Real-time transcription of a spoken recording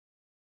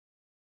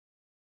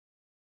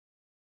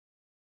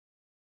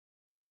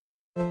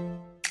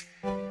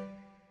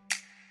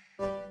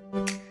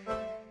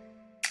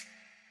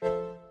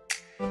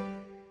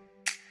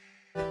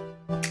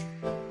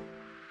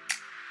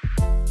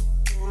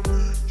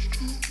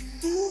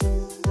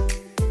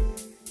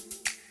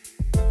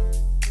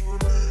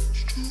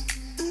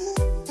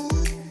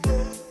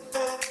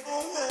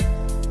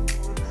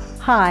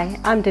Hi,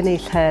 I'm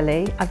Denise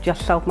Hurley. I've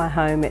just sold my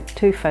home at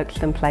 2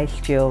 Folkestone Place,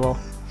 Dural.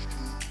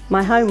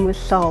 My home was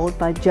sold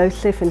by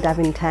Joseph and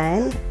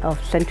Davin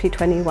of Century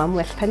 21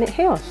 West Pennant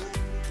Hills.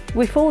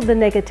 With all the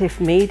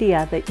negative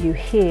media that you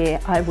hear,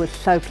 I was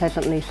so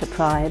pleasantly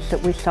surprised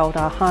that we sold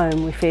our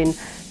home within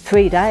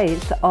 3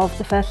 days of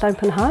the first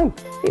open home.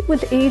 It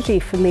was easy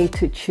for me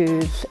to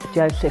choose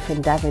Joseph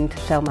and Davin to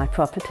sell my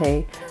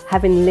property.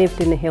 Having lived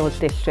in the Hills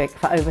District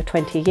for over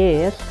 20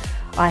 years,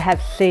 I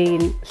have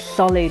seen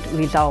solid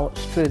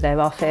results through their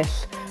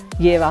office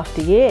year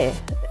after year,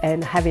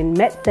 and having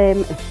met them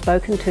and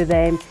spoken to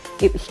them,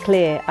 it was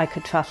clear I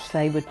could trust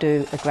they would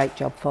do a great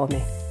job for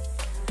me.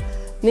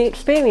 The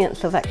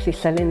experience of actually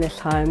selling this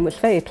home was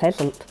very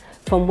pleasant.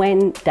 From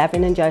when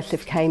Davin and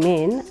Joseph came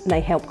in,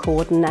 they helped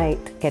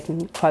coordinate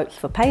getting quotes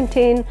for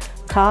painting,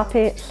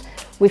 carpets.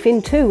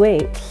 Within 2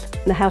 weeks,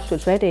 the house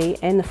was ready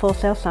and the for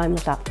sale sign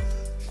was up.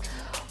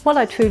 What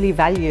I truly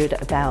valued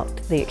about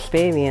the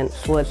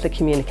experience was the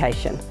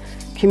communication.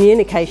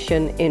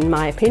 Communication, in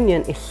my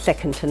opinion, is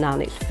second to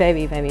none. It's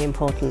very, very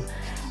important.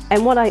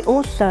 And what I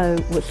also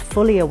was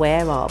fully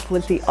aware of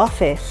was the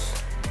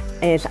office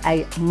is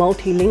a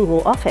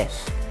multilingual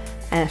office,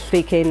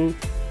 speaking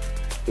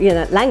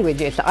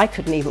languages that I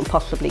couldn't even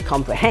possibly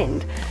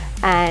comprehend.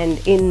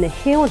 And in the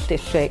Hills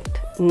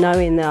District,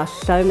 knowing there are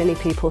so many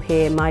people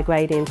here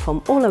migrating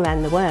from all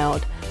around the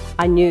world,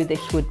 I knew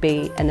this would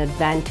be an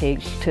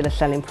advantage to the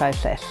selling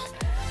process.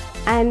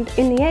 And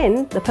in the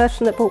end, the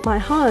person that bought my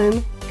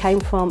home came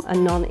from a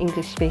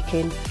non-English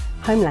speaking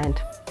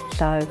homeland.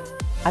 So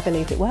I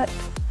believe it worked.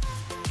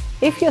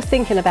 If you're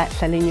thinking about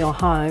selling your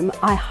home,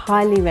 I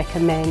highly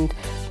recommend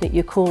that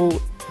you call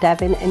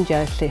Davin and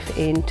Joseph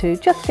in to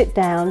just sit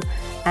down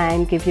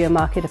and give you a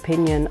market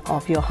opinion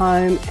of your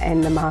home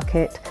and the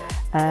market.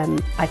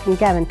 I can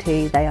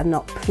guarantee they are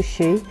not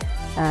pushy.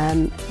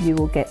 You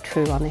will get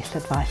true, honest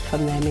advice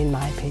from them, in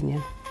my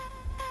opinion.